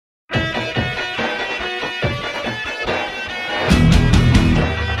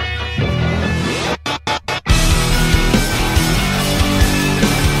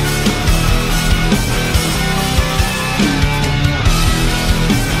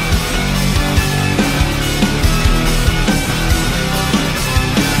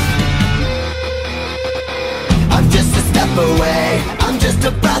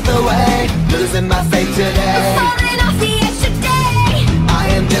losing my faith today. Falling off the edge today. I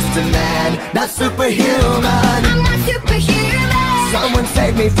am just a man, not superhuman. I'm not superhuman. Someone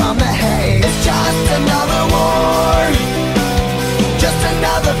save me from the hate. It's just another war, just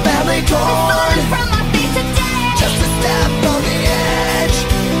another family torn. Falling from my feet today. Just a step on the edge,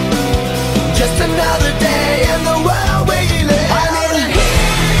 just another day in the world we live. I need a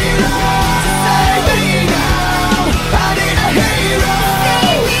hero to save me now. I need a hero.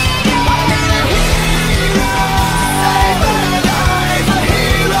 I need a hero to save my life. A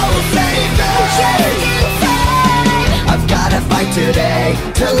hero will save me. I've gotta fight today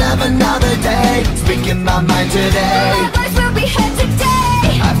to live another day. Speaking my mind today. My voice will be heard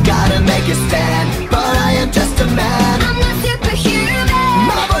today. I've gotta make a stand, but I am just a man. I'm not superhuman.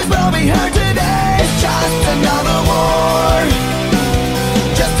 My voice will be heard today. It's just another war,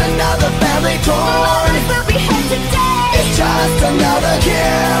 just another family My torn. voice will be heard today. It's just another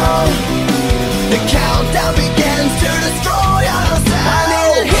kill. The countdown begins to destroy